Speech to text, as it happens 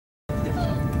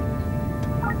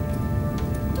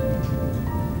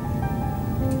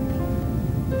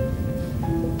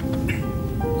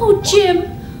Oh,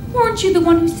 Jim, weren't you the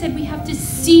one who said we have to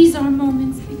seize our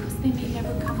moments because they may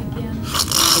never come again?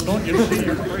 Well, don't you see,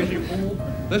 you crazy fool?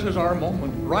 This is our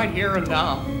moment, right here and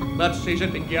now. Let's seize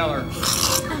it together.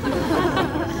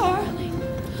 Darling,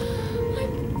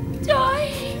 I'm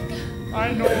dying.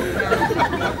 I know,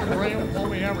 Karen. Dr. Graham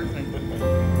told me everything.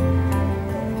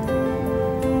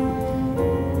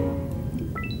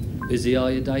 Busy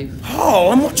are you, Dave?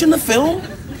 Oh, I'm watching the film.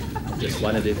 Just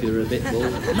wondered if you were a bit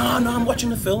bored. No, I'm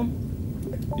watching the film.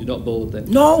 You're not bored then?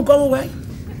 No, go away.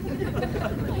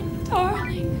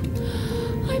 Darling,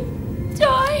 I'm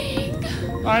dying.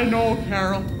 I know,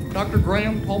 Carol. Dr.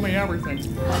 Graham told me everything.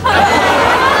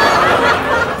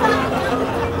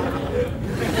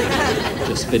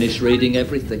 Just finished reading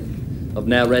everything. I've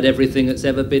now read everything that's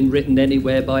ever been written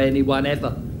anywhere by anyone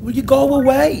ever. Will you go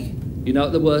away? You know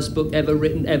what the worst book ever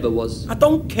written ever was? I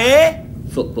don't care.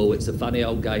 Football, It's a Funny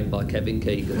Old Game by Kevin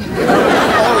Keegan.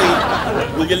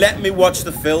 Holly, will you let me watch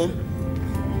the film?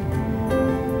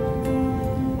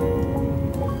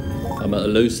 I'm at a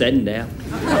loose end now.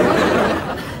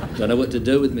 Don't know what to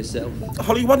do with myself.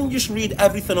 Holly, why don't you just read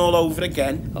everything all over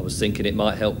again? I was thinking it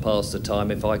might help pass the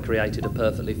time if I created a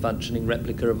perfectly functioning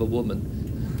replica of a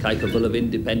woman, capable of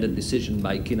independent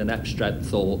decision-making and abstract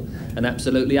thought, and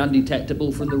absolutely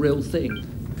undetectable from the real thing.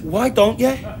 Why don't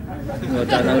you? Well, I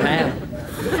don't know how.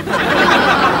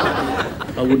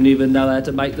 I wouldn't even know how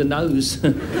to make the nose.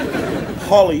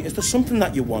 Holly, is there something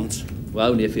that you want? Well,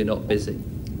 only if you're not busy.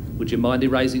 Would you mind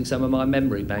erasing some of my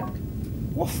memory bank?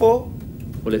 What for?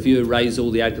 Well, if you erase all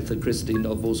the Agatha Christie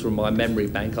novels from my memory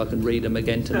bank, I can read them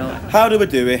again tonight. How do we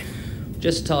do it?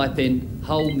 Just type in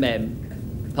whole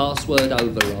mem, password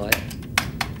override,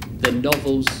 then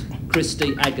novels,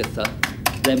 Christie, Agatha,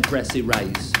 then press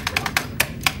erase.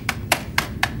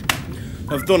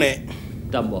 I've done it.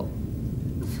 Done what?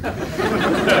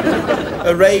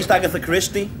 Erased Agatha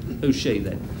Christie. Who's she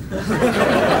then?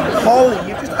 Holly,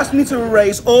 you just asked me to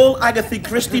erase all Agatha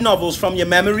Christie novels from your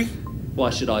memory. Why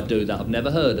should I do that? I've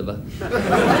never heard of her.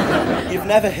 You've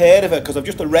never heard of her because I've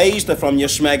just erased her from your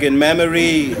smegging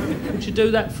memory. What'd you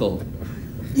do that for?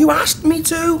 You asked me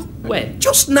to. When?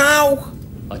 Just now.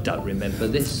 I don't remember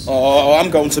this. Oh,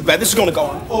 I'm going to bed. This is going to go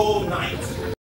on all night.